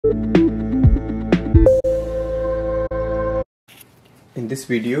In this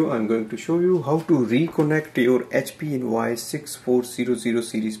video, I'm going to show you how to reconnect your HP Envoy 6400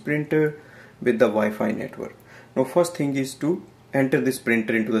 series printer with the Wi-Fi network. Now, first thing is to enter this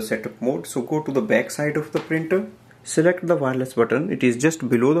printer into the setup mode. So go to the back side of the printer, select the wireless button. It is just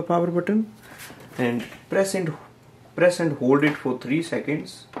below the power button, and press and hold it for 3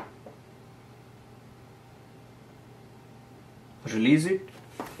 seconds. Release it.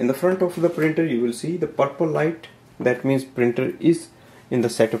 In the front of the printer, you will see the purple light. That means printer is in the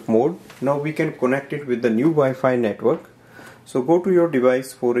setup mode. Now we can connect it with the new Wi-Fi network. So go to your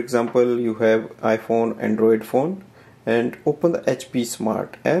device. For example, you have iPhone, Android phone, and open the HP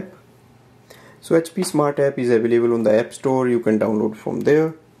Smart app. So HP Smart app is available on the App Store. You can download from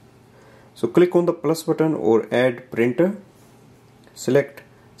there. So click on the plus button or add printer. Select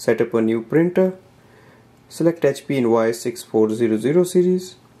set up a new printer. Select HP Envoy 6400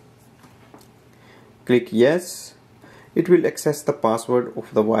 series. Click yes. It will access the password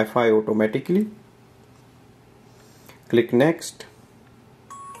of the Wi-Fi automatically. Click next.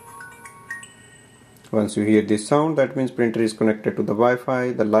 Once you hear this sound, that means printer is connected to the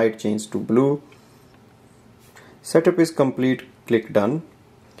Wi-Fi. The light changed to blue. Setup is complete. Click done.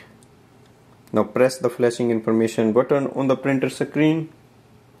 Now press the flashing information button on the printer screen.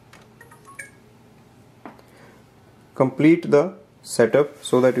 Complete the setup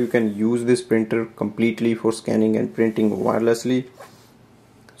so that you can use this printer completely for scanning and printing wirelessly.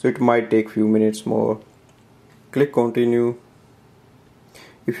 So it might take few minutes more. Click continue.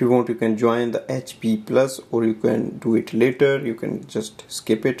 If you want, you can join the HP Plus, or you can do it later. You can just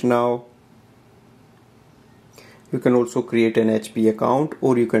skip it now. You can also create an HP account,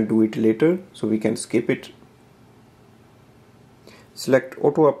 or you can do it later, so we can skip it. Select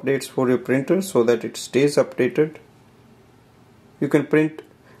auto updates for your printer so that it stays updated. You can print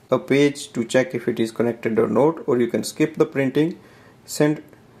a page to check if it is connected or not, or you can skip the printing, send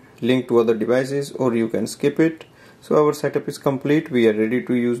link to other devices, or you can skip it. So our setup is complete. We are ready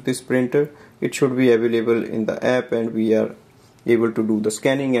to use this printer. It should be available in the app, and we are able to do the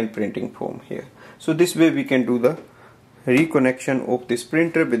scanning and printing from here. So this way we can do the reconnection of this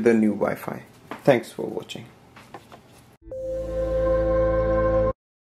printer with the new Wi-Fi. Thanks for watching.